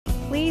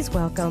Please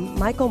welcome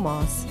Michael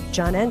Moss,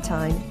 Jon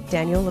Entine,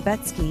 Daniel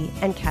Lubetzky,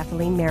 and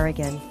Kathleen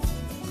Merrigan.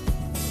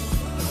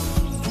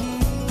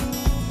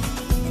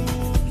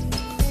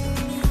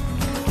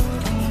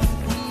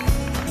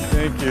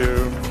 Thank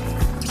you.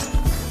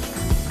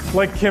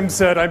 Like Kim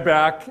said, I'm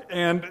back,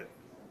 and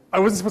I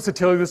wasn't supposed to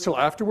tell you this till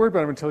afterward, but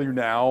I'm going to tell you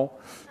now.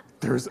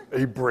 There's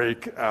a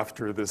break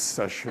after this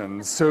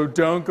session, so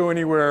don't go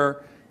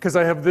anywhere, because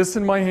I have this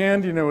in my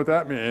hand. You know what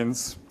that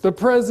means. The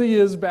Prezi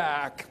is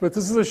back, but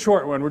this is a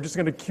short one. We're just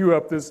going to queue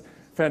up this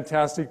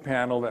fantastic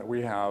panel that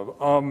we have.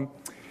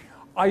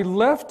 I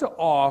left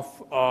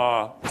off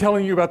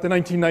telling you about the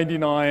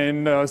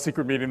 1999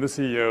 secret meeting of the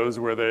CEOs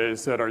where they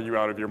said, are you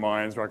out of your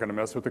minds? We're not going to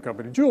mess with the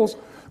company jewels.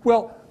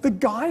 Well, the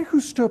guy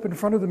who stood up in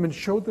front of them and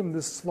showed them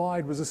this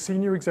slide was a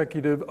senior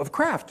executive of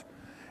Kraft.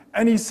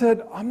 And he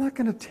said, I'm not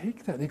going to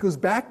take that. And he goes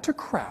back to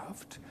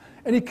Kraft,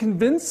 and he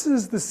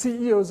convinces the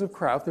CEOs of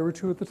Kraft, there were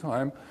two at the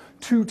time,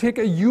 to take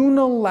a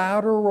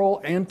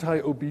unilateral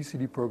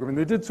anti-obesity program. And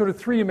they did sort of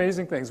three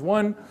amazing things.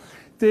 One,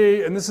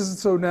 and this is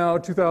so now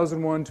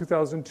 2001,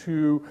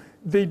 2002,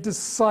 they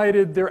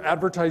decided their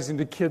advertising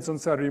to kids on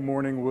Saturday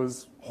morning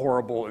was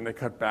horrible, and they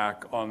cut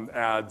back on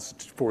ads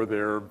for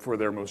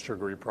their most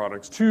sugary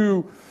products.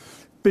 Two,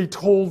 they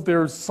told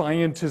their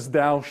scientists,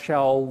 thou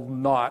shalt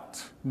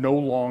not no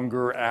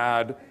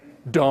longer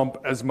dump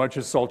as much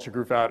as salt,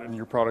 sugar, fat in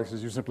your products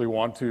as you simply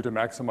want to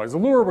maximize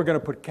allure. We're going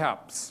to put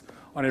caps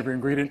on every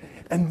ingredient.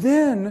 And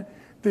then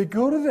they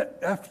go to the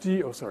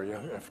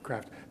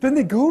Kraft. Then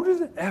they go to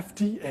the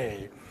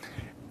FDA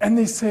and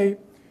they say,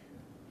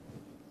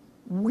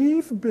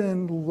 we've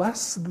been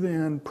less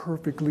than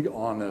perfectly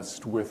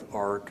honest with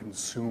our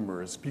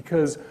consumers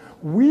because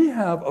we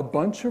have a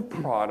bunch of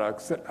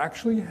products that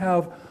actually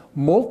have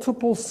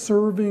multiple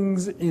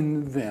servings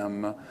in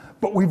them,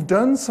 but we've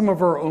done some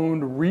of our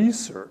own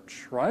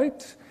research,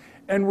 right?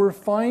 And we're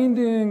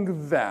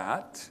finding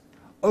that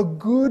a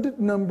good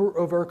number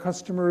of our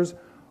customers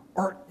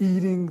are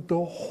eating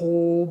the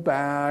whole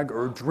bag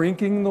or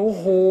drinking the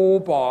whole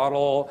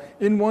bottle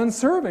in one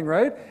serving,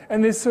 right?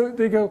 And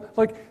they go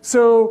like,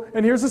 so,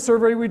 and here's a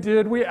survey we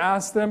did, we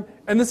asked them,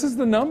 and this is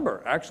the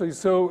number, actually.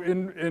 So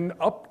in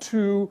up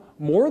to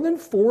more than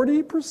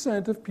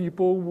 40% of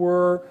people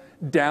were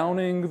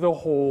downing the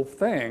whole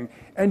thing.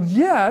 And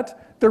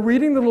yet, they're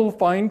reading the little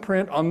fine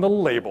print on the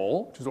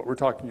label, which is what we're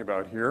talking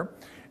about here.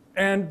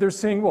 And they're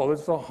saying, well,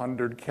 it's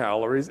 100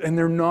 calories, and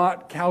they're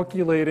not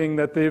calculating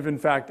that they've in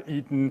fact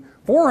eaten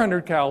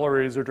 400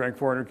 calories or drank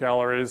 400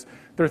 calories.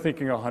 They're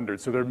thinking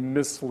 100, so they're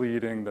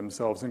misleading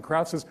themselves. And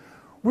Kraft says,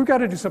 we've got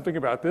to do something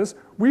about this.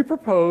 We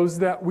propose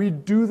that we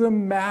do the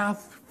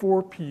math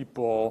for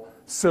people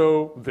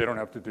so they don't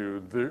have to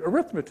do the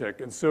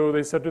arithmetic. And so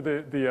they said to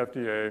the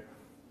FDA,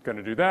 going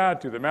to do that,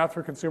 do the math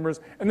for consumers,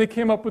 and they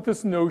came up with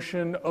this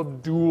notion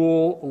of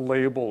dual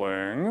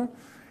labeling.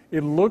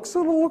 It looks a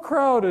little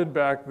crowded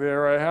back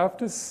there, I have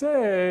to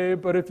say,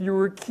 but if you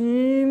were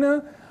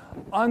keen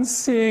on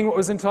seeing what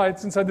was inside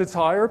the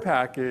entire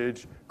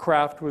package,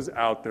 Kraft was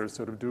out there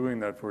sort of doing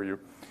that for you.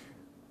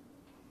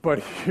 But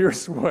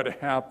here's what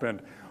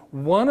happened.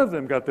 One of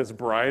them got this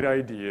bright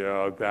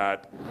idea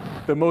that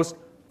the most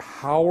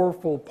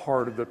powerful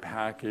part of the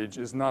package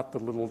is not the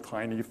little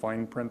tiny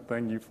fine print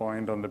thing you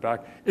find on the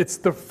back. It's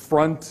the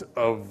front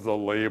of the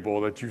label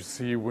that you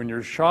see when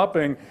you're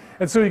shopping.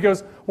 And so he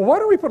goes, well, why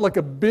don't we put like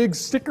a big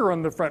sticker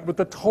on the front with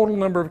the total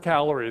number of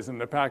calories in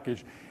the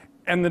package?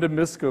 And the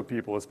Nabisco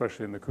people,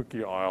 especially in the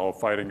cookie aisle,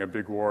 fighting a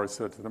big war,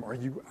 said to them, are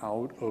you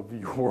out of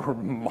your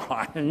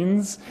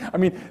minds? I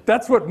mean,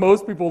 that's what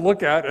most people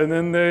look at, and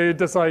then they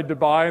decide to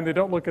buy, and they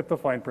don't look at the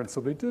fine print.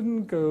 So they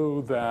didn't go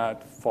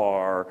that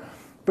far.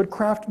 But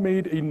Kraft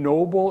made a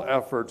noble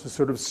effort to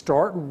sort of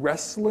start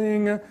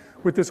wrestling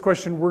with this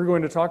question we're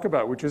going to talk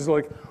about, which is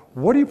like,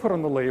 what do you put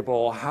on the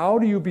label? How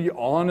do you be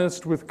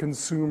honest with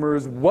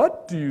consumers?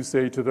 What do you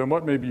say to them?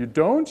 What maybe you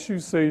don't you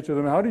say to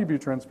them? How do you be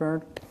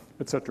transparent,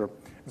 et cetera?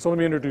 So let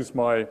me introduce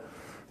my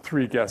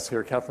three guests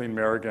here. Kathleen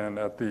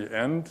Merrigan at the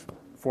end,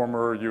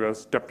 former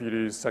U.S.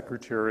 Deputy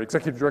Secretary,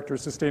 Executive Director of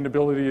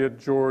Sustainability at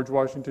George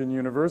Washington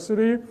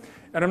University.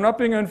 And I'm not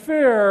being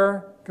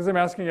unfair, because I'm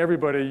asking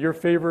everybody, your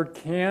favorite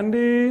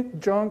your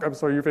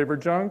favorite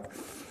junk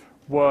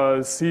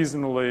was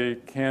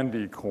seasonally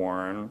candy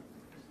corn.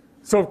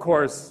 So of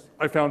course,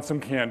 I found some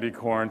candy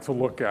corn to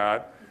look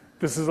at.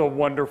 This is a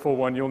wonderful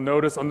one. You'll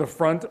notice on the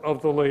front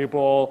of the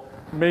label,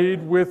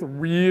 made with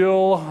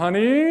real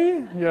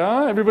honey.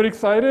 Yeah, everybody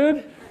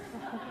excited?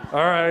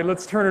 All right,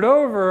 let's turn it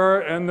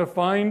over, and the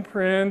fine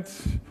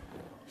print,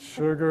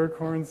 sugar,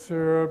 corn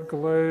syrup,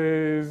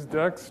 glaze,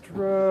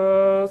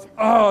 dextrose.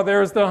 Oh,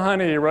 there's the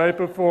honey right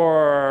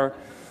before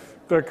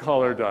the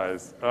color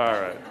dyes. All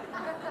right.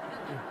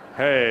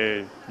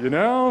 Hey,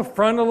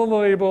 front of the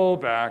label,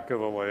 back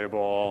of the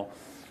label.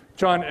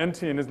 Jon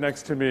Entine is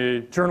next to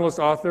me, journalist,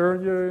 author,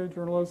 yay,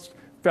 journalist,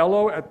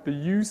 fellow at the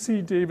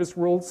UC Davis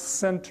World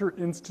Center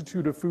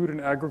Institute of Food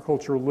and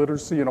Agricultural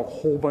Literacy, and a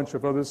whole bunch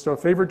of other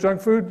stuff. Favorite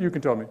junk food? You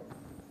can tell me.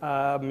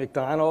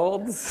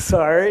 McDonald's,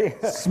 sorry.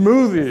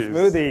 Smoothies.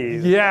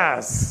 Smoothies.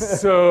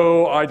 Yes.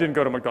 So I didn't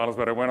go to McDonald's,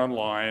 but I went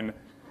online.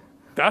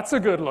 That's a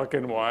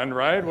good-looking one,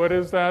 right? What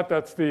is that?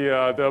 That's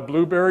the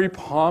blueberry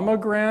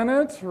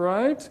pomegranate,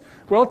 right?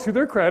 Well, to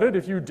their credit,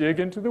 if you dig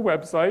into the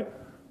website,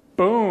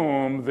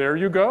 boom, there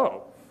you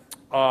go.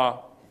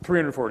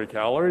 340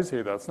 calories,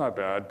 hey, that's not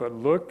bad. But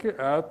look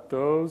at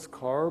those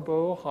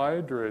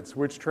carbohydrates,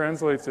 which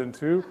translates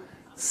into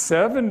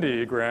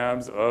 70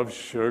 grams of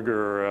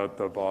sugar at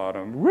the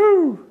bottom.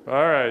 Woo!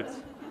 All right.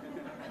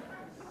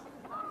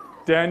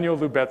 Daniel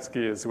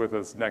Lubetzky is with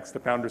us next, the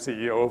founder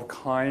CEO of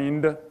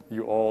Kind.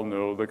 You all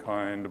know the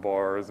Kind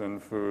bars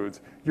and foods.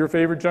 Your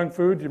favorite junk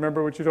food? Do you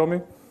remember what you told me?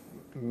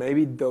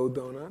 Maybe dough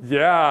donuts.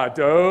 Yeah,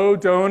 dough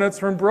donuts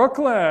from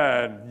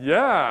Brooklyn.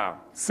 Yeah.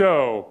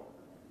 So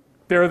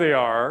there they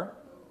are.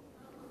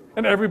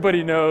 And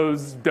everybody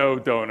knows dough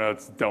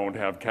donuts don't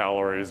have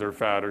calories or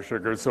fat or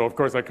sugar. So of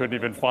course I couldn't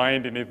even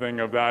find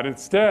anything of that.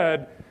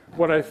 Instead,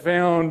 what I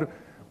found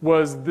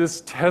was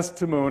this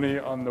testimony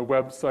on the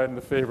website, and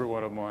the favorite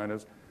one of mine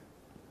is,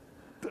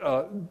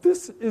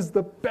 this is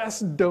the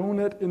best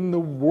donut in the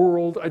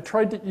world. I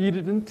tried to eat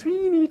it in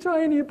teeny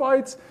tiny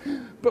bites,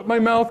 but my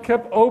mouth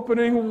kept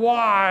opening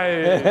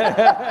wide.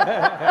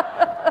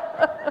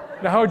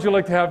 Now, how would you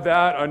like to have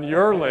that on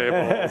your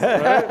labels,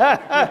 right?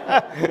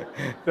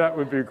 That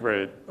would be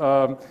great.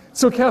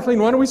 So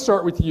Kathleen, why don't we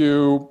start with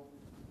you?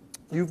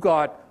 You've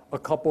got a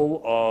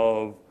couple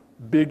of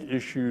big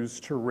issues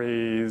to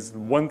raise.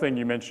 One thing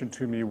you mentioned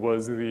to me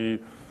was the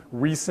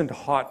recent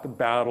hot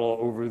battle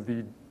over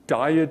the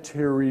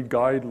Dietary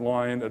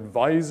Guideline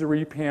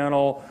Advisory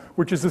Panel,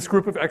 which is this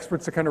group of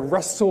experts that kind of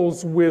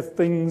wrestles with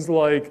things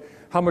like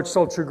how much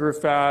salt, sugar,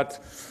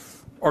 fat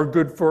are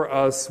good for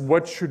us,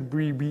 what should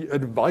we be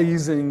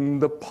advising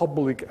the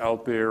public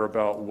out there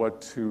about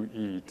what to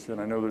eat. And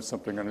I know there's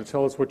something going to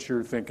tell us what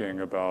you're thinking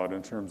about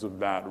in terms of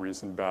that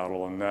recent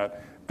battle and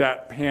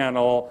that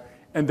panel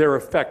and their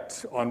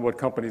effect on what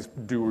companies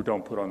do or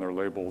don't put on their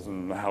labels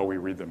and how we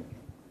read them.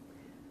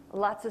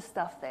 Lots of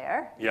stuff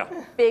there. Yeah.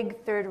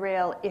 Big third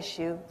rail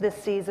issue this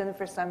season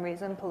for some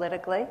reason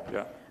politically.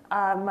 Yeah.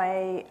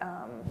 My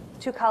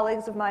two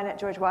colleagues of mine at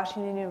George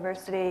Washington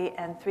University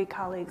and three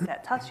colleagues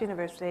at Tufts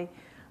University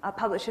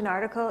published an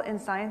article in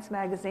Science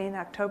Magazine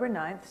October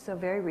 9th, so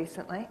very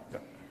recently,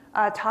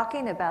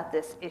 talking about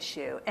this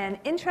issue. And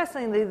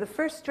interestingly, the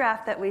first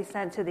draft that we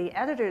sent to the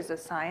editors of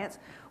Science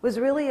was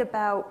really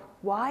about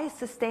why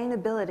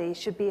sustainability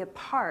should be a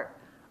part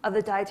of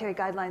the dietary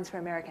guidelines for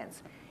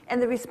Americans.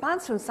 And the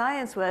response from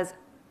Science was,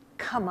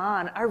 come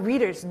on, our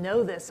readers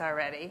know this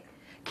already.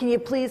 Can you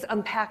please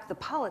unpack the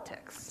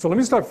politics? So let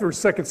me stop for a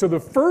second. So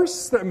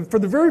for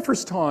the very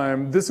first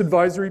time, this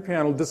advisory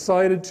panel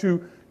decided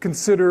to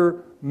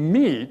consider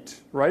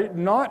meat, right?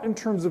 Not in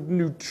terms of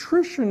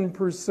nutrition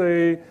per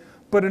se,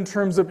 but in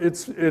terms of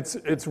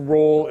its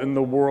role in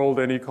the world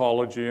and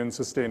ecology and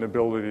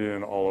sustainability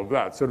and all of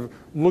that. Sort of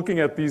looking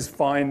at these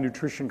fine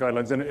nutrition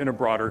guidelines in a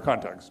broader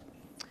context.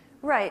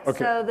 Right. Okay.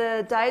 So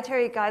the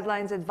Dietary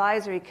Guidelines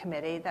Advisory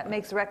Committee that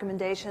makes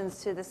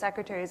recommendations to the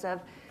Secretaries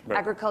of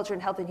Agriculture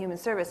and Health and Human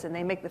Service, and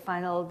they make the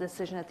final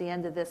decision at the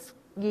end of this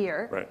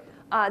year.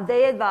 Right.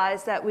 They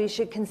advise that we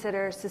should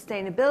consider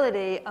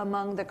sustainability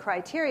among the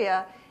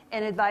criteria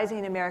in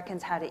advising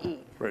Americans how to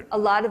eat. Right. A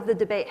lot of the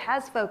debate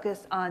has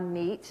focused on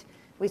meat.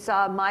 We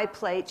saw My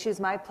Plate,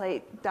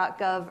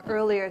 choosemyplate.gov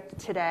earlier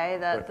today,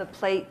 the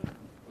plate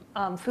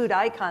food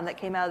icon that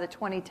came out of the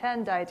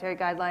 2010 dietary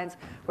guidelines,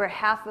 where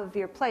half of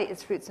your plate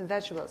is fruits and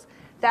vegetables.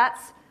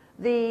 That's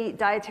the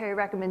dietary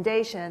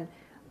recommendation.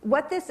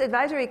 What this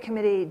advisory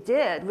committee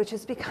did, which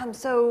has become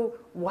so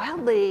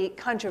wildly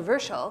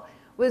controversial,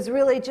 was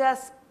really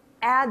just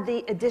add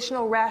the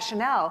additional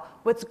rationale.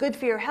 What's good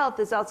for your health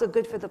is also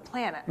good for the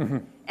planet. Mm-hmm.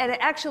 And it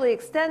actually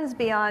extends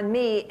beyond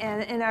meat.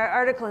 And in our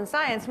article in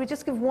Science, we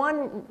just give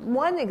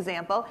one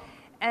example,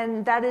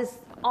 and that is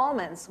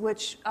almonds,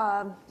 which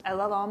I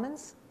love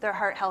almonds. They're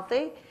heart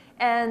healthy.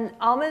 And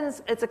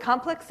almonds, it's a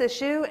complex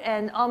issue,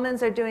 and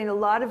almonds are doing a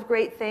lot of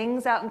great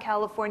things out in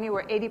California,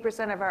 where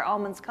 80% of our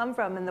almonds come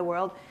from in the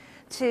world,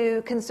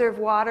 to conserve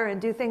water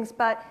and do things.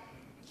 But,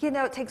 you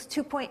know, it takes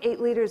 2.8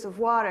 liters of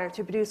water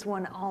to produce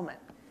one almond.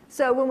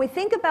 So when we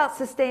think about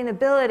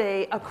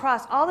sustainability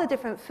across all the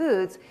different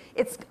foods,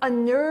 it's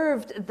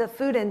unnerved the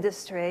food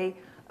industry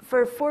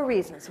for 4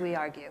 reasons, we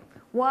argue.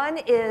 One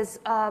is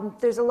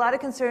there's a lot of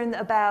concern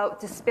about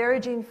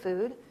disparaging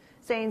food,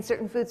 saying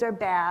certain foods are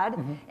bad,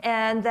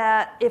 and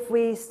that if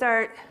we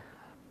start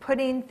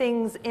putting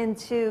things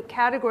into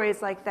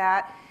categories like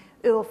that,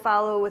 it will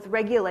follow with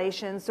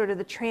regulations. Sort of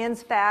the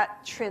trans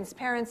fat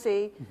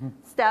transparency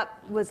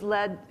step was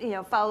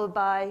followed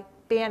by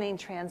banning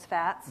trans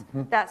fats,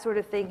 that sort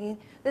of thinking.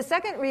 The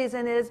second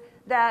reason is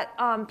that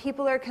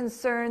people are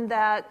concerned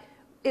that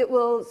it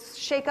will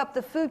shake up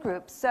the food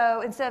groups.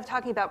 So instead of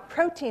talking about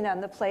protein on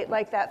the plate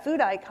like that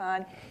food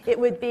icon, it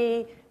would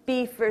be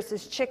beef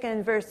versus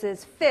chicken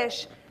versus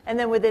fish. And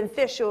then within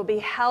fish, it will be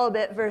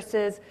halibut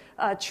versus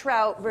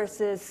trout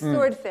versus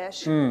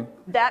swordfish.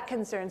 That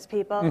concerns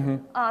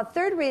people.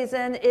 Third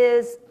reason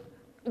is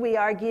we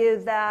argue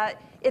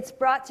that it's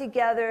brought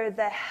together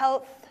the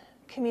health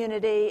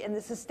community and the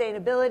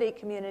sustainability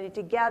community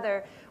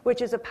together,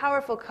 which is a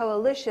powerful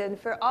coalition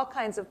for all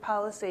kinds of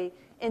policy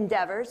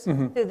endeavors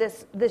through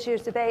this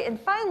year's debate. And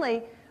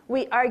finally,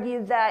 we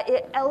argue that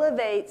it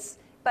elevates,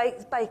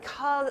 by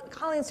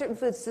calling certain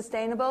foods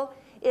sustainable,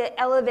 it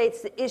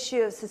elevates the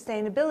issue of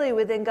sustainability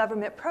within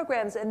government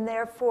programs, and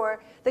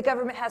therefore the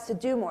government has to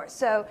do more.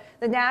 So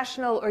the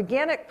National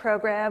Organic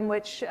Program,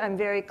 which I'm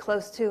very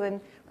close to and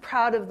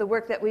proud of the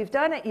work that we've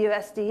done at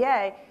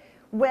USDA,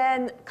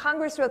 when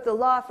Congress wrote the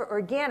law for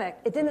organic,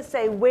 it didn't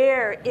say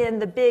where in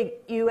the big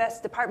U.S.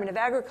 Department of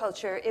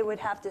Agriculture it would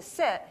have to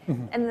sit.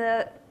 And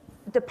the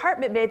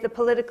department made the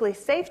politically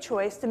safe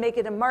choice to make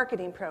it a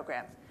marketing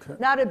program.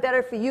 Not a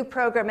better for you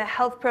program, a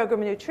health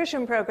program, a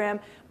nutrition program,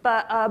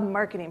 but a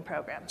marketing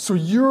program. So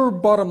your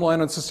bottom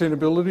line on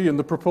sustainability and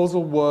the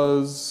proposal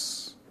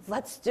was?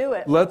 Let's do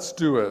it. Let's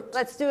do it.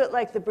 Let's do it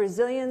like the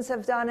Brazilians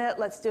have done it.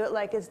 Let's do it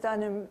like it's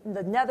done in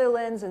the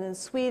Netherlands and in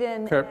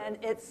Sweden. And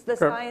it's the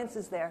science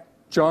is there.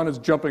 John is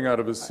jumping out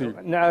of his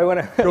seat. No, I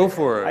want to go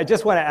for it. I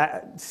just want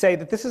to say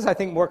that this is, I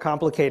think, more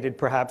complicated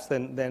perhaps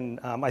than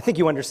I think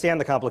you understand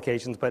the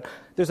complications, but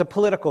there's a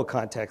political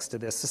context to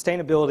this.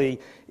 Sustainability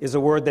is a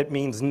word that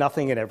means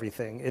nothing and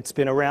everything. It's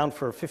been around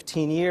for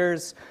 15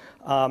 years.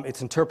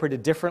 It's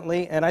interpreted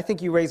differently, and I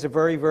think you raise a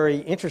very, very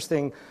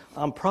interesting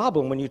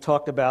problem when you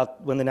talked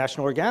about when the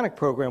National Organic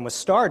Program was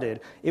started.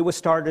 It was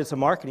started as a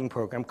marketing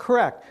program,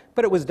 correct,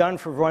 but it was done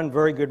for one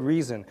very good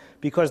reason,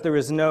 because there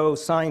is no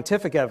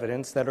scientific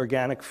evidence that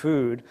organic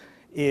food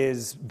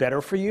is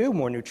better for you,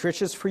 more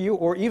nutritious for you,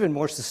 or even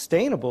more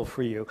sustainable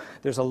for you.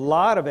 There's a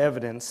lot of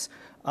evidence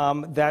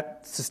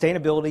that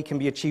sustainability can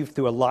be achieved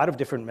through a lot of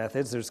different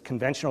methods. There's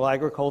conventional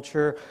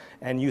agriculture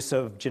and use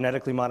of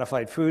genetically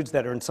modified foods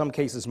that are in some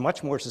cases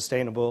much more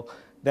sustainable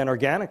than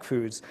organic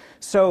foods.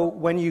 So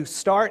when you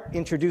start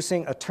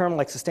introducing a term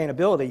like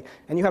sustainability,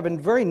 and you have a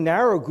very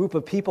narrow group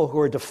of people who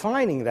are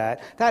defining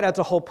that, that adds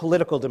a whole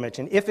political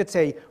dimension. If it's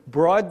a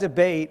broad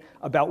debate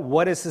about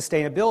what is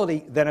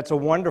sustainability, then it's a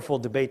wonderful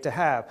debate to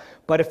have.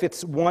 But if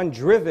it's one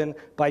driven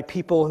by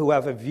people who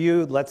have a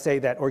view, let's say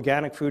that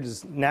organic food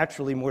is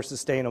naturally more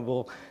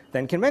sustainable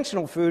than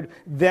conventional food,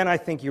 then I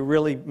think you're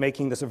really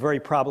making this a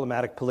very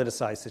problematic,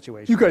 politicized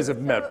situation. You guys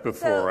have met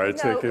before, I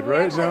take it,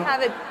 right? No?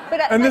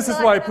 And this is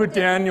why I put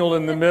Daniel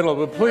in the middle,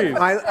 but please.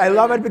 I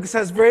love it because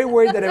I was very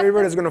worried that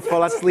everybody's going to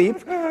fall asleep,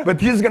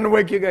 but he's going to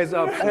wake you guys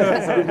up.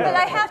 But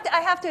I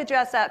have to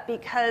address that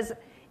because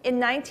in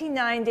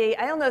 1990,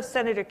 I don't know if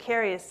Senator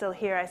Kerry is still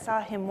here. I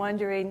saw him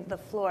wandering the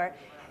floor.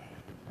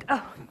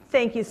 Oh,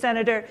 thank you,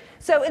 Senator.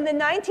 So in the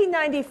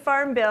 1990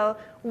 Farm Bill,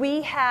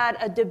 we had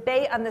a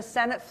debate on the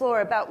Senate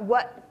floor about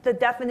what the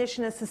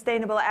definition of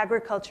sustainable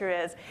agriculture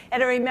is.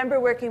 And I remember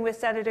working with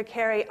Senator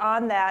Kerry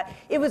on that.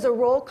 It was a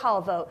roll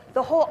call vote.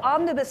 The whole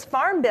omnibus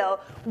Farm Bill,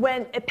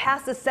 when it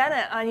passed the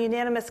Senate on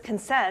unanimous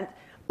consent,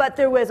 but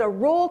there was a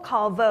roll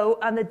call vote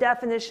on the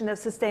definition of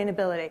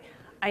sustainability.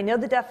 I know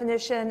the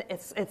definition.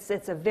 It's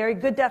a very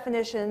good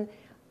definition.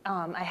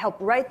 I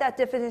helped write that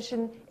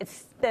definition.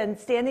 It's been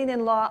standing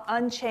in law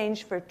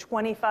unchanged for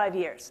 25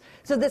 years.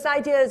 So this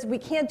idea is we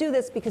can't do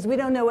this because we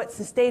don't know what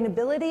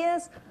sustainability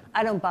is.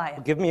 I don't buy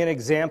it. Give me an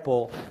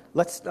example.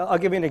 I'll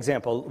give you an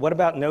example. What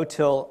about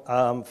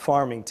no-till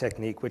farming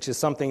technique, which is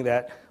something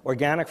that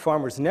organic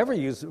farmers never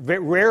use,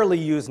 rarely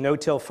use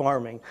no-till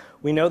farming.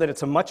 We know that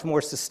it's a much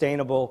more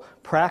sustainable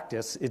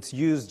practice. It's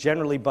used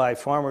generally by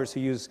farmers who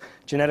use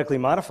genetically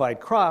modified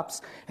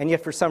crops, and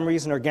yet for some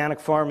reason organic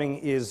farming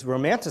is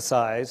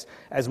romanticized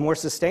as more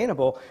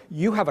sustainable.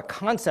 You have a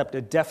concept,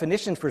 a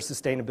definition for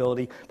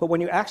sustainability, but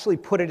when you actually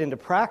put it into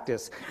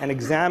practice and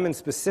examine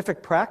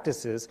specific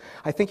practices,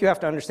 I think you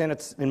have to understand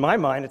in my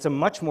mind, it's a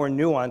much more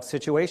nuanced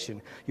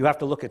situation. You have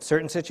to look at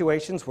certain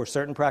situations where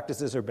certain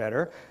practices are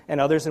better and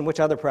others in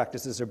which other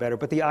practices are better.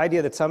 But the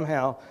idea that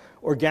somehow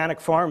organic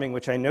farming,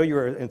 which I know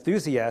you're an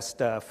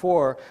enthusiast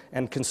for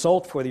and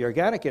consult for the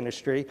organic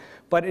industry,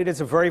 but it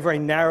is a very, very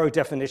narrow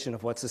definition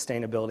of what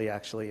sustainability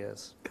actually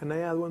is. Can I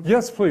add one?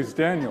 Yes, please,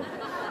 Daniel.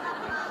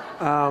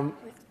 I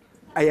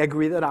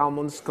agree that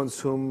almonds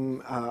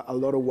consume a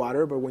lot of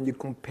water, but when you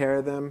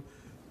compare them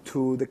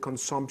to the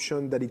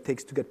consumption that it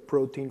takes to get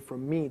protein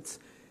from meats,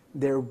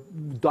 they're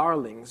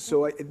darlings.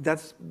 So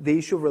that's the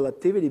issue of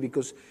relativity,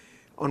 because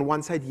on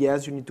one side,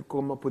 yes, you need to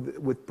come up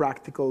with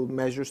practical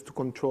measures to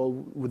control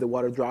with the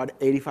water drought.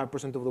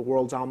 85% of the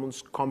world's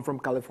almonds come from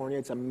California.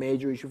 It's a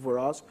major issue for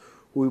us.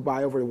 We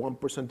buy over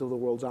 1% of the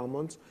world's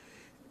almonds.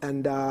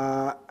 And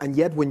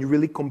yet, when you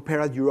really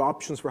compare your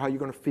options for how you're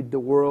going to feed the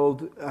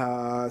world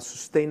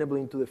sustainably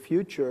into the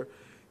future,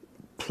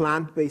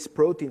 plant-based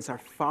proteins are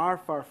far,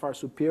 far, far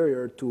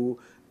superior to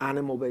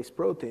animal-based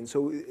proteins.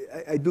 So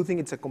I do think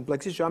it's a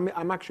complex issue.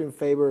 I'm actually in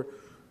favor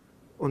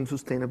on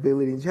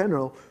sustainability in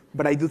general,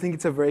 but I do think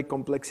it's a very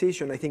complex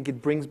issue, and I think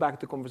it brings back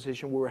the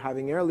conversation we were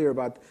having earlier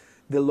about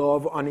the law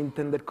of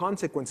unintended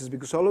consequences,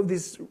 because all of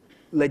these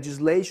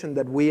legislation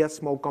that we as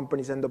small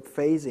companies end up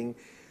facing,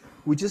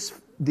 we just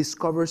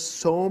discover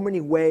so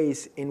many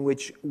ways in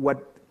which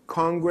what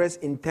Congress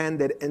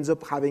intended ends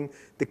up having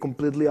the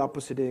completely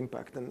opposite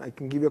impact. And I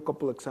can give you a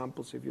couple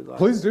examples if you like.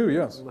 Please do,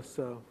 yes.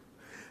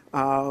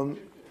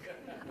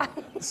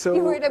 So,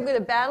 You worried I'm going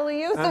to battle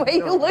you the way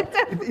you looked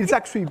at me? it's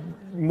actually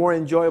more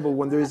enjoyable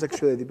when there is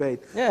actually a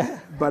debate. Yeah.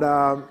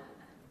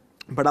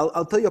 But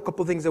I'll tell you a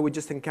couple things that we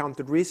just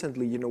encountered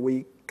recently. You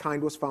know,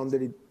 Kind was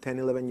founded 10,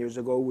 11 years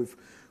ago. We've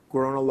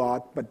grown a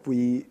lot, but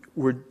we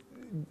were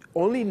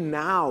only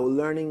now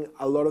learning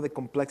a lot of the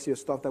complexity of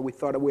stuff that we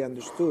thought that we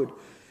understood.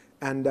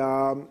 And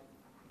a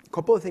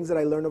couple of things that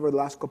I learned over the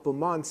last couple of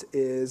months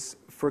is,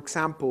 for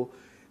example,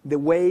 the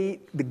way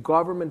the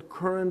government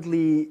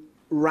currently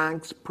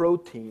ranks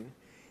protein,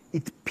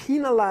 it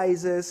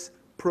penalizes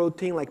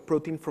protein, like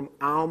protein from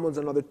almonds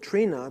and other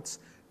tree nuts,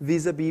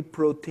 vis-a-vis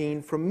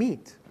protein from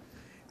meat.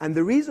 And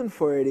the reason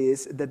for it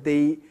is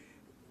that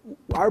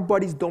our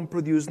bodies don't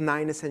produce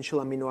 9 essential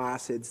amino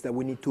acids that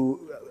we need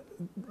to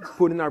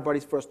put in our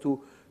bodies for us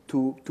to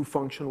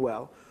function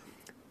well.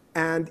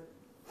 And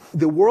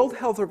the World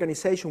Health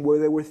Organization, where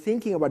they were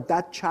thinking about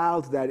that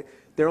child that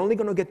they're only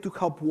going to get to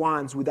help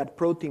once with that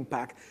protein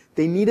pack,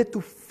 they needed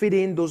to fit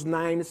in those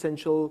 9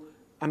 essential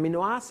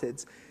amino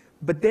acids.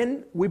 But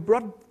then we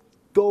brought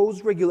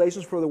those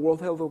regulations for the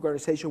World Health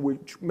Organization,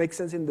 which makes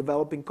sense in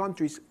developing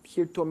countries,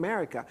 here to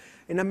America.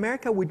 In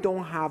America, we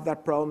don't have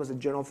that problem as a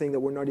general thing that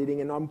we're not eating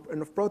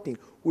enough protein.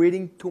 We're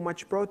eating too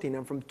much protein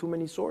and from too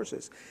many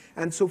sources.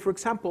 And so, for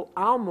example,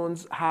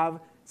 almonds have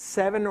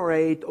 7 or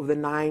 8 of the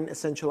 9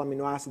 essential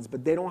amino acids,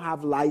 but they don't have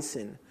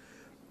lysine.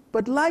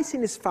 But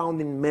lysine is found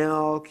in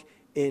milk,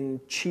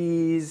 in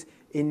cheese,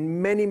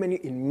 in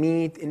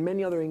meat, in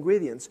many other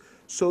ingredients.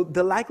 So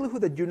the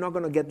likelihood that you're not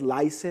going to get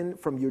lysine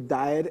from your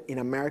diet in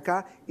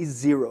America is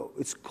 0.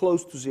 It's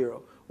close to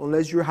 0,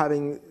 unless you're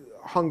having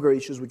hunger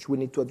issues, which we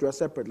need to address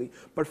separately.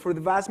 But for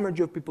the vast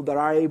majority of people that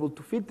are able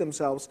to feed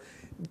themselves,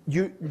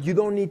 you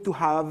don't need to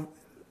have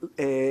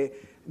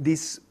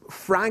this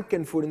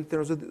frankenfood in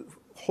terms of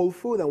whole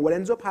food. And what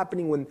ends up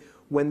happening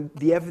when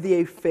the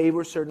FDA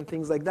favors certain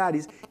things like that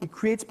is it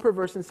creates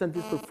perverse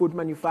incentives for food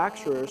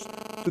manufacturers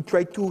to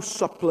try to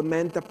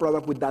supplement a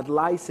product with that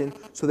lysine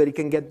so that it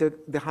can get the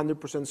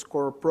 100%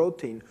 score of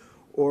protein.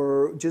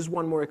 Or just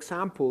one more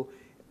example,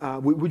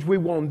 which we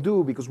won't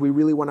do because we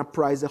really want to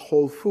prize the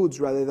whole foods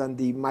rather than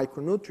the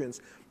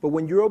micronutrients. But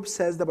when you're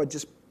obsessed about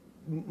just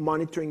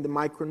monitoring the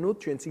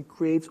micronutrients, it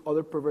creates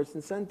other perverse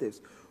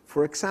incentives.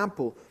 For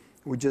example,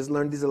 we just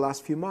learned this the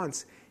last few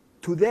months.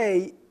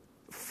 Today,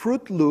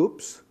 Fruit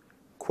Loops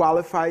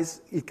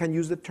qualifies, it can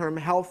use the term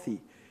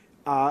healthy.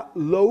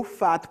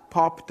 Low-fat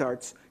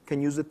Pop-Tarts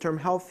can use the term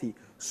healthy.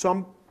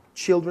 Some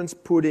children's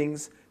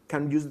puddings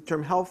can use the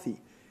term healthy.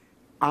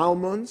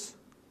 Almonds,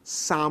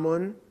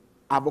 salmon,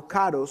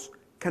 avocados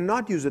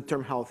cannot use the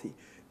term healthy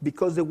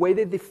because the way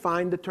they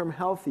define the term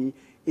healthy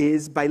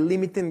is by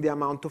limiting the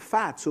amount of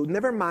fat. So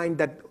never mind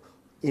that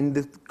in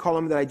the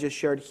column that I just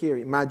shared here,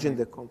 imagine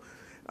the column.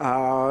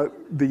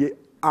 The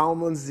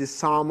almonds, the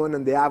salmon,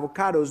 and the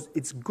avocados,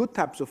 it's good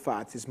types of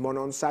fats. It's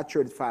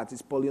monounsaturated fats,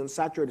 it's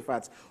polyunsaturated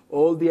fats.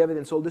 All the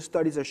evidence, all the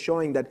studies are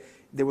showing that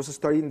there was a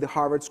study in the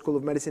Harvard School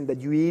of Medicine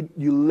that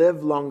you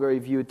live longer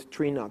if you eat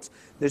tree nuts.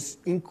 There's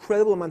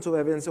incredible amounts of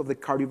evidence of the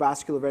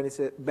cardiovascular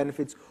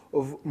benefits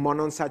of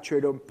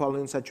monounsaturated and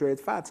polyunsaturated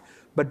fats.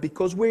 But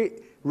because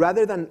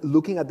rather than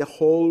looking at the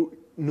whole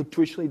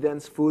nutritionally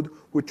dense food,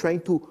 we're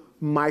trying to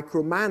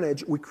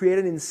micromanage, we create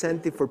an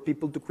incentive for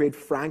people to create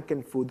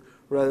frankenfood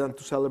rather than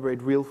to celebrate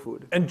real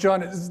food. And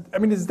Jon, is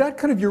that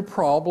kind of your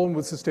problem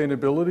with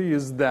sustainability,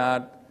 is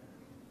that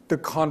the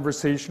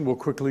conversation will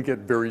quickly get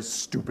very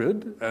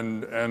stupid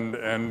and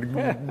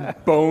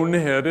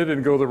boneheaded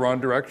and go the wrong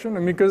direction? I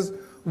mean, because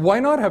why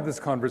not have this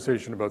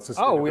conversation about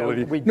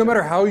sustainability? No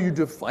matter how you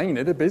define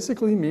it, it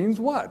basically means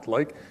what?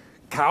 Like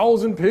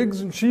cows and pigs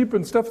and sheep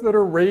and stuff that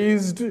are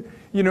raised,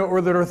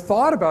 or that are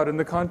thought about in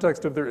the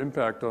context of their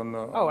impact on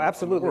the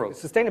absolutely. world.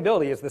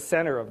 Sustainability is the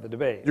center of the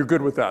debate. You're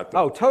good with that,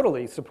 though. Oh,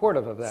 totally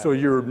supportive of that. So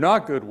you're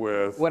not good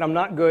with... What I'm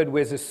not good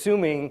with is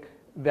assuming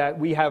that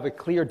we have a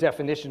clear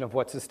definition of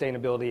what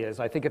sustainability is.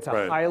 I think it's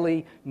a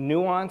highly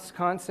nuanced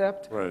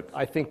concept. Right.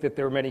 I think that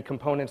there are many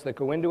components that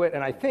go into it,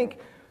 and I think,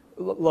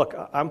 look,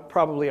 I'm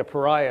probably a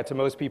pariah to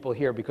most people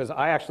here because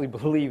I actually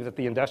believe that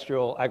the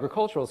industrial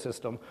agricultural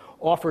system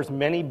offers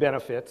many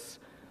benefits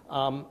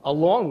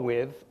along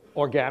with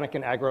organic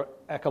and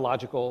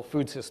agroecological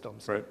food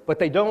systems. Right. But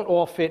they don't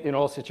all fit in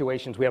all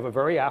situations. We have a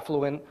very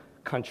affluent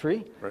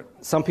country. Right.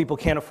 Some people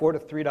can't afford a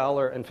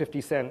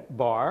 $3.50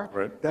 bar.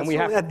 Right. That's only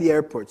at the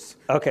airports.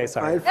 Okay,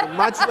 sorry. Right? For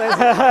much less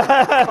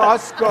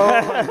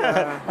Costco.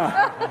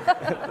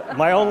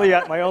 My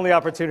only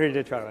opportunity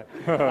to try it.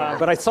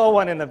 But I saw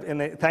one in the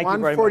thank you very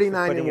much for putting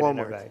 $149 in it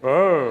Walmart. there.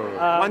 Oh,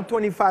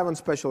 $125 on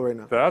special right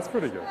now. that's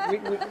pretty good.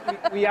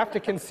 We have to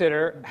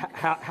consider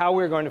how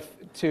we're going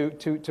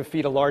to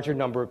feed a larger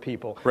number of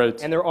people.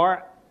 Right. And there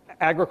are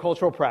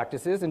agricultural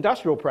practices,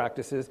 industrial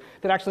practices,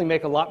 that actually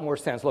make a lot more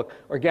sense. Look,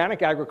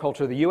 organic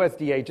agriculture, the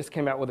USDA just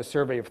came out with a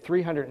survey of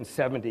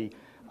 370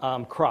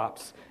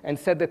 crops and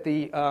said that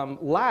the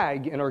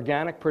lag in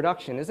organic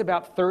production is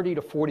about 30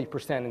 to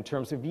 40% in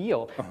terms of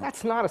yield.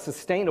 That's not a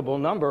sustainable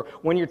number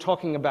when you're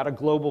talking about a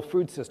global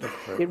food system.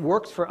 It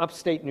works for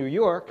upstate New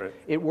York.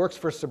 It works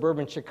for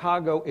suburban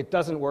Chicago. It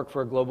doesn't work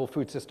for a global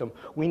food system.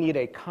 We need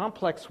a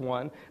complex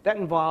one that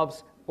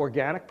involves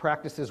organic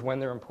practices when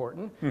they're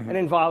important, and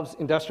involves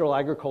industrial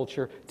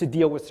agriculture to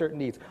deal with certain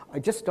needs. I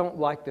just don't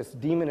like this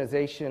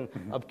demonization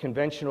of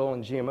conventional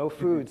and GMO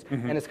foods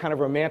and this kind of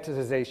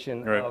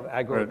romanticization of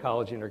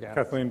agroecology and organics.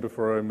 Kathleen,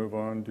 before I move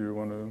on, do you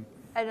want to?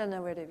 I don't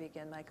know where to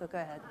begin, Michael. Go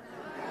ahead.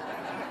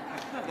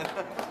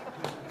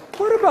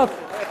 What about?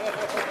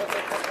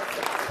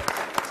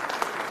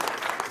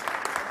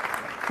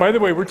 By the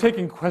way, we're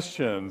taking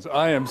questions.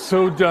 I am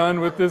so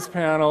done with this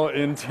panel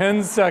in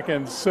 10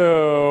 seconds,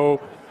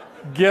 so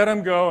get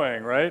them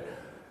going, right?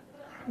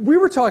 We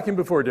were talking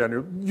before,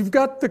 Daniel. You've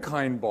got the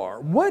kind bar.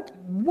 What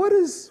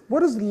does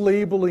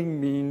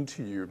labeling mean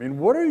to you? I mean,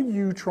 what are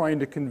you trying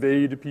to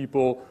convey to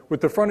people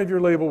with the front of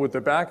your label, with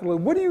the back of the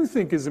label? What do you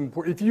think is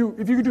important? If you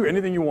could do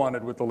anything you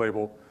wanted with the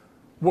label,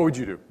 what would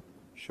you do?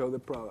 Show the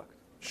product.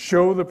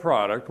 Show the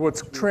product.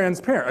 What's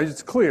transparent?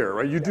 It's clear,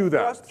 right? You do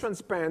that. For us,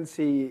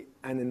 transparency,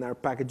 and in our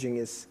packaging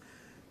is.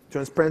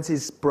 Transparency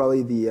is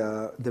probably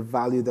the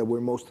value that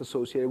we're most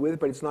associated with,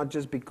 but it's not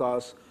just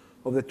because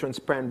of the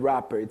transparent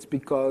wrapper. It's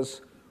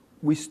because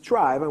we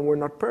strive, and we're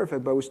not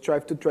perfect, but we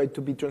strive to try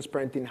to be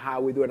transparent in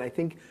how we do it. And I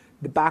think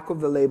the back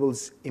of the label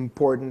is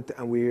important,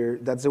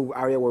 and that's the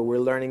area where we're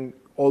learning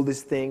all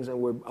these things,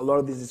 and where a lot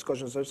of these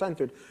discussions are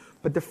centered.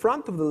 But the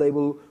front of the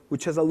label,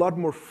 which has a lot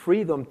more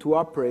freedom to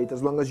operate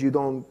as long as you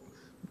don't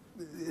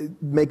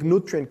make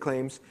nutrient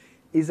claims,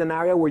 is an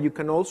area where you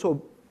can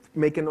also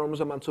make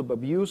enormous amounts of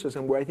abuses,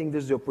 and where I think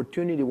there's the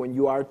opportunity when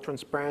you are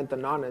transparent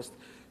and honest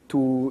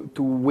to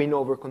win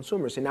over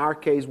consumers. In our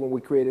case, when we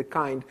created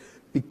Kind,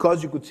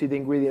 because you could see the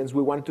ingredients,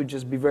 we wanted to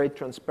just be very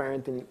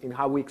transparent in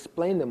how we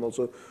explain them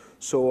also.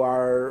 So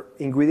our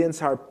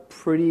ingredients are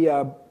pretty,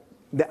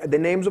 the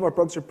names of our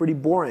products are pretty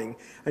boring.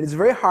 And it's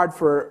very hard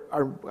for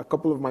a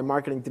couple of my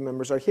marketing team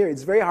members are here.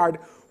 It's very hard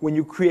when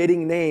you're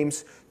creating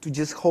names to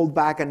just hold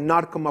back and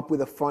not come up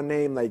with a fun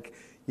name like,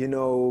 you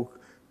know,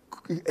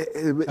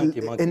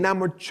 Chunky Monkey.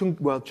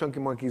 Chunky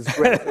Monkey is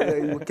great.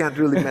 We can't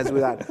really mess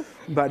with that.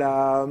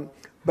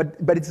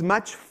 But it's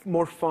much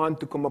more fun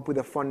to come up with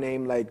a fun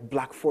name like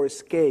Black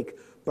Forest Cake.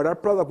 But our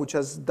product, which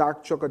has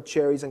dark chocolate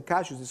cherries and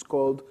cashews, is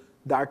called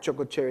Dark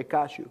Chocolate Cherry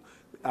Cashew.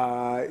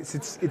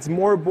 It's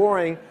more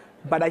boring,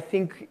 but I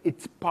think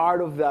it's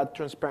part of that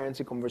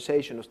transparency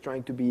conversation of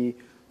trying to be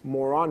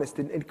more honest.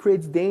 It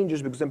creates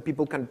dangers because then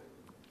people can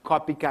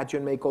copycat you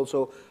and make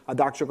also a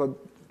dark chocolate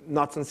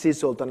nuts and sea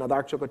salt and a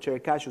dark chocolate cherry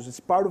cashews. It's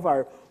part of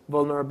our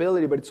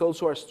vulnerability, but it's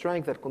also our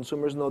strength that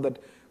consumers know that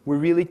we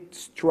really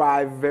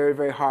strive very,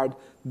 very hard.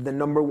 The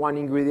number one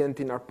ingredient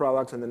in our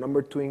products and the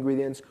number two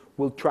ingredients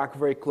will track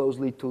very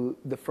closely to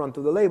the front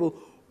of the label,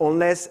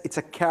 unless it's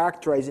a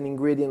characterizing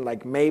ingredient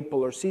like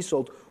maple or sea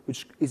salt,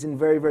 which is in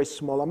very, very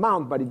small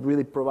amount, but it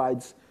really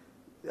provides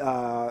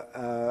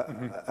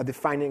a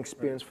defining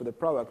experience for the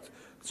product.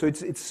 So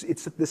it's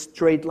the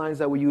straight lines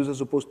that we use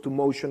as opposed to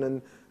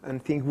motion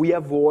and things. We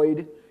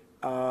avoid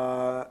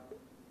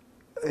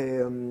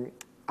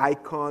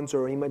icons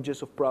or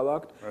images of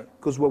product,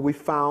 because what we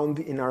found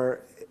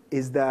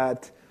is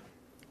that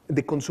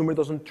the consumer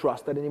doesn't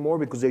trust that anymore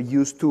because they're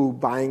used to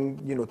buying,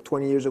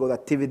 20 years ago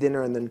that TV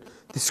dinner and then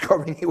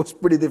discovering it was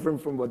pretty different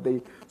from what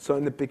they saw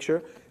in the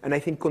picture. And I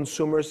think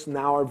consumers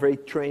now are very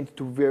trained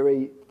to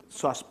very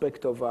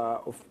suspect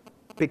of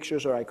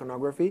pictures or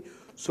iconography.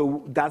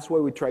 So that's why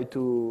we try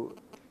to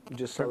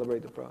just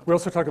celebrate the product. We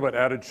also talk about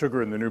added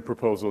sugar in the new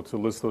proposal to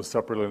list those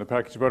separately in the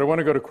package. But I want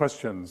to go to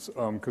questions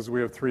because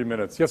we have 3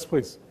 minutes. Yes,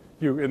 please.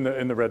 You in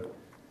the red.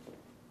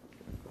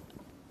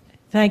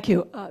 Thank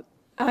you.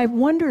 I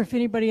wonder if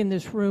anybody in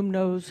this room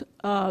knows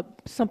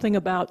something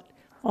about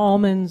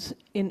almonds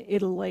in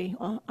Italy.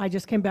 I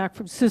just came back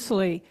from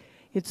Sicily.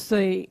 It's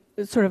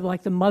sort of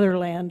like the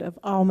motherland of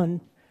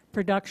almond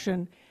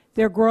production.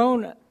 They're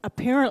grown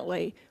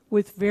apparently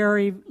with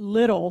very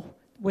little,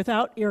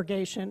 without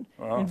irrigation,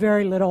 and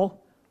very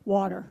little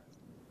water.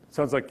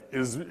 Sounds like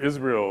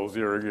Israel's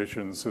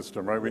irrigation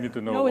system, right? We need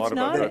to know a lot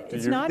about that.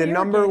 It's not the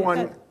number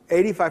one,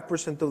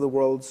 85% of the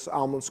world's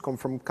almonds come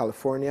from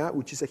California,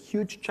 which is a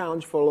huge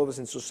challenge for all of us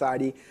in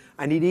society.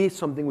 And it is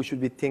something we should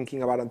be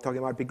thinking about and talking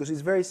about because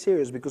it's very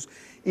serious. Because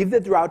if the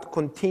drought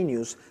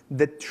continues,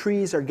 the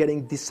trees are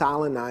getting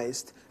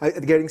desalinized,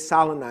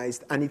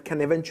 salinized, and it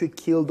can eventually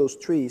kill those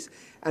trees.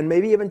 And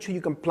maybe eventually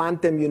you can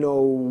plant them,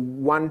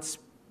 once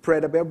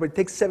spread about, but it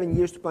takes 7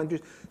 years to plant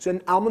trees. So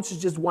almonds is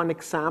just one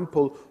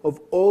example of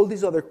all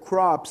these other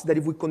crops that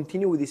if we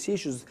continue with these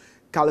issues,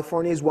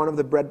 California is one of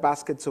the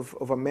breadbaskets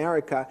of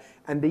America,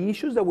 and the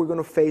issues that we're going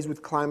to face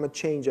with climate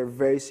change are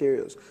very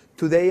serious.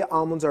 Today,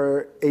 almonds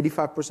are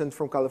 85%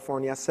 from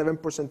California,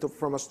 7%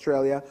 from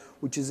Australia,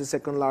 which is the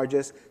second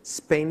largest.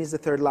 Spain is the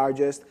third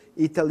largest.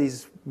 Italy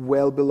is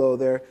well below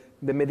there.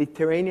 The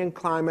Mediterranean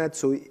climate,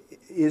 so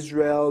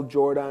Israel,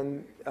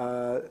 Jordan,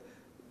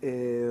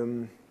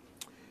 the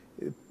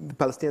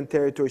Palestinian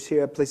territory,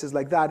 Syria, places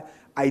like that,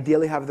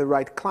 ideally have the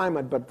right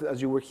climate, but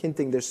as you were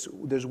hinting,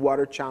 there's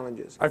water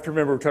challenges. I have to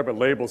remember we're talking about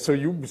labels.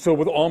 So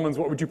with almonds,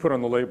 what would you put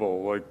on the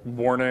label? Like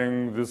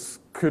warning, this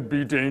could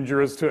be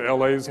dangerous to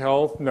LA's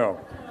health? No.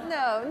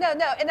 No.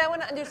 And I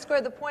want to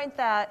underscore the point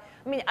that,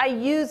 I mean, I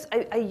use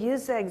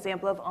the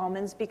example of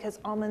almonds because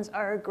almonds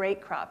are a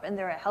great crop and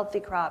they're a healthy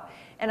crop.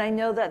 And I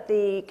know that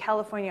the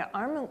California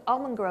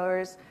almond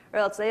growers, or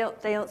else they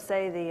don't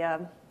say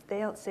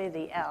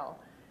the L.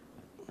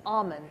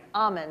 Almond,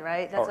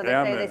 right? That's what they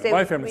say. They say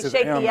my family we says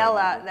shake almond.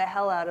 the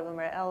hell out of them,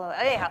 right?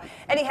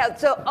 Anyhow,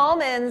 so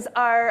almonds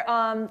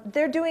are,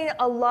 they're doing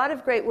a lot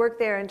of great work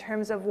there in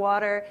terms of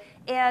water.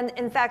 And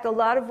in fact, a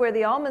lot of where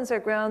the almonds are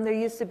grown, there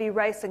used to be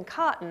rice and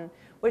cotton,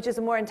 which is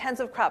a more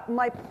intensive crop.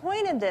 My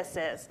point in this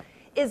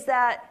is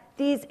that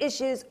these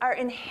issues are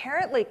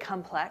inherently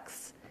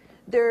complex.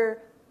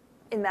 They're,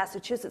 in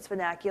Massachusetts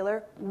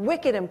vernacular,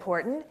 wicked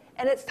important,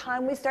 and it's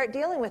time we start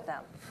dealing with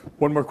them.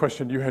 One more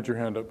question. You had your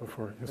hand up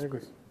before. Yes,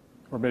 please.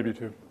 Or maybe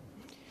two.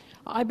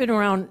 I've been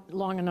around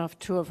long enough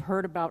to have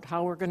heard about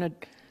how we're going to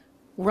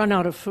run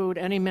out of food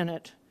any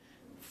minute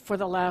for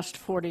the last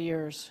 40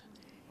 years.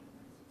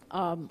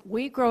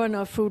 We grow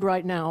enough food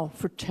right now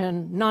for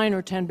 9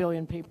 or 10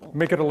 billion people.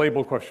 Make it a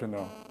label question,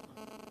 though,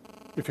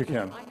 if you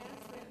can.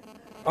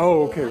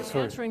 Oh, okay, sorry.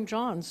 I'm answering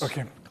John's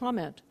Okay.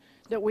 comment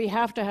that we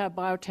have to have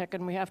biotech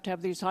and we have to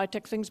have these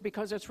high-tech things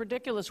because it's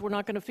ridiculous. We're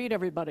not going to feed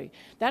everybody.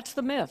 That's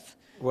the myth.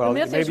 Well, the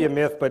myth it may be a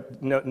myth,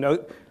 but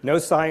no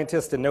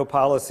scientist and no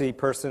policy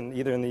person,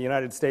 either in the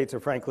United States or,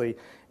 frankly,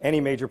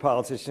 any major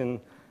politician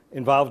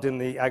involved in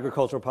the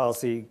agricultural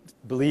policy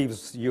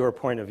believes your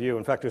point of view.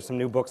 In fact, there's some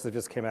new books that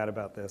just came out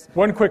about this.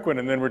 One quick one,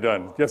 and then we're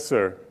done. Yes,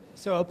 sir.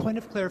 So a point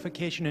of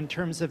clarification in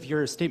terms of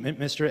your statement,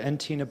 Mr.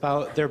 Entine,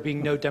 about there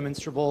being no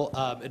demonstrable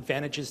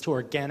advantages to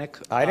organic.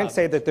 I didn't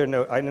say that there are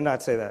no. I did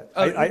not say that.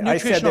 I said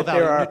Nutritional that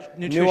there are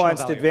value, nuanced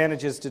value.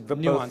 advantages to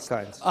both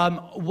kinds.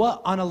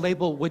 What on a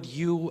label would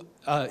you?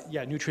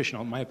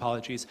 Nutritional. My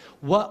apologies.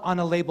 What on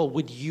a label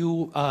would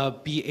you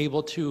be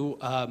able to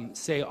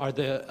say are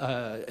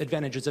the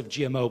advantages of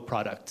GMO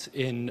product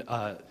in?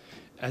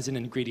 As an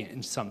ingredient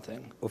in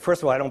something? Well,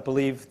 first of all, I don't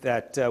believe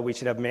that we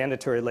should have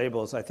mandatory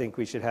labels. I think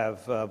we should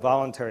have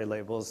voluntary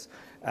labels,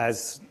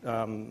 as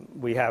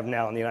we have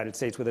now in the United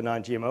States with a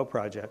non-GMO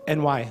project.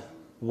 And why?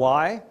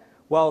 Why?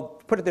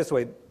 Well, put it this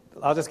way.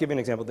 I'll just give you an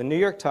example. The New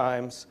York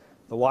Times,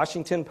 the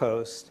Washington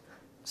Post,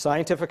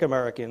 Scientific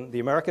American, the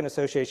American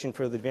Association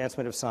for the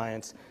Advancement of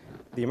Science,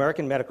 the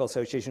American Medical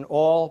Association,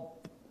 all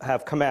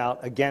have come out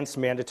against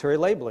mandatory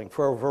labeling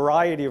for a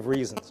variety of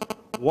reasons.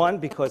 One,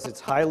 because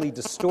it's highly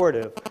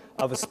distortive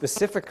of a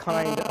specific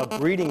kind of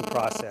breeding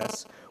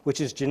process, which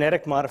is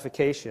genetic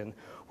modification,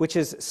 which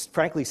is,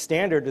 frankly,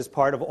 standard as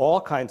part of all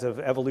kinds of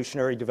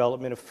evolutionary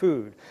development of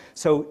food.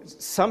 So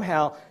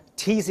somehow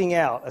teasing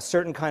out a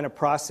certain kind of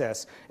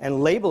process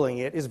and labeling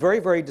it is very,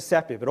 very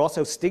deceptive. It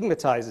also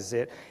stigmatizes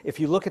it. If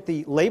you look at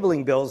the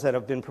labeling bills that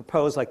have been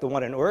proposed, like the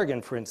one in Oregon,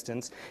 for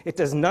instance, it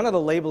does none of the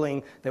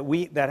labeling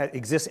that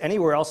exists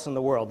anywhere else in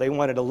the world. They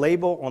wanted a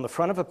label on the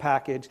front of a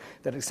package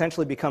that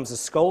essentially becomes a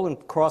skull and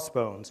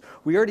crossbones.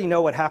 We already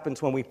know what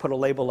happens when we put a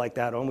label like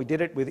that on. We did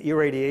it with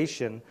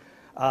irradiation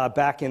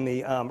back in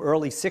the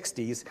early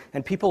 60s,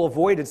 and people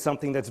avoided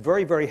something that's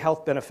very, very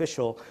health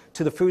beneficial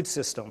to the food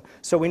system.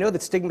 So we know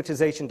that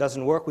stigmatization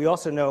doesn't work. We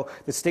also know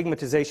that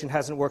stigmatization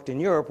hasn't worked in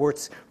Europe, where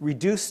it's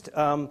reduced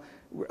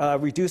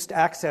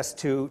access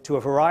to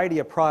a variety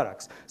of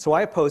products. So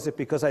I oppose it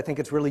because I think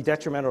it's really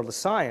detrimental to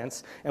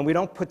science, and we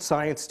don't put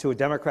science to a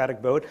democratic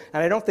vote,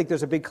 and I don't think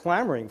there's a big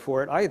clamoring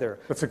for it either.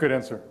 That's a good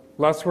answer.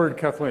 Last word,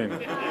 Kathleen.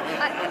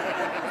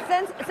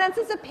 Since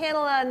it's a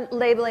panel on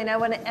labeling, I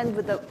want to end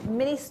with a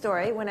mini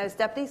story. When I was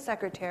deputy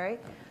secretary,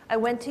 I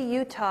went to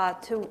Utah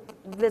to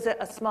visit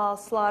a small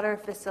slaughter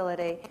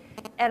facility,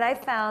 and I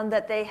found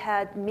that they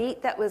had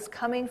meat that was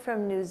coming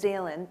from New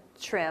Zealand,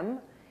 trim,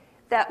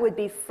 that would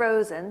be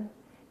frozen,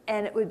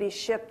 and it would be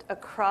shipped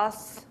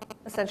across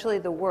essentially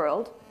the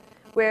world,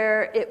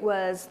 where it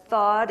was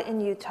thawed in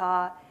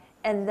Utah,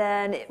 and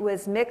then it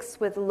was mixed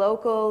with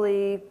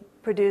locally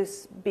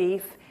produced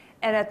beef.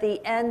 And at the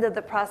end of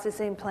the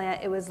processing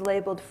plant, it was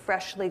labeled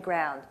freshly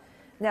ground.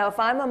 Now, if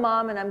I'm a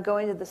mom and I'm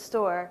going to the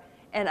store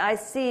and I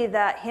see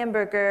that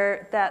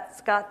hamburger that's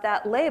got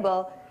that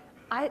label,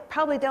 I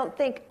probably don't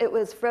think it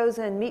was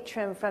frozen meat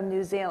trim from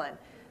New Zealand.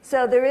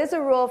 So there is a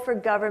role for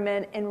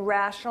government in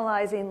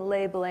rationalizing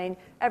labeling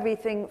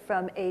everything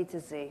from A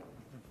to Z.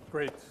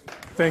 Great.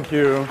 Thank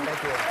you.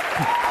 Thank you.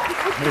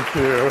 Thank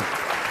you.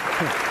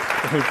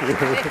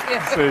 Thank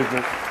you. Saved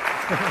it.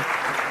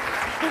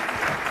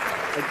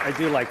 I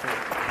do like it.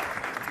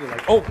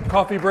 Oh,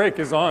 coffee break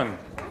is on.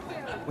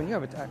 When you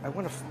have a, I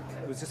want to.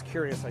 was just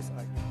curious.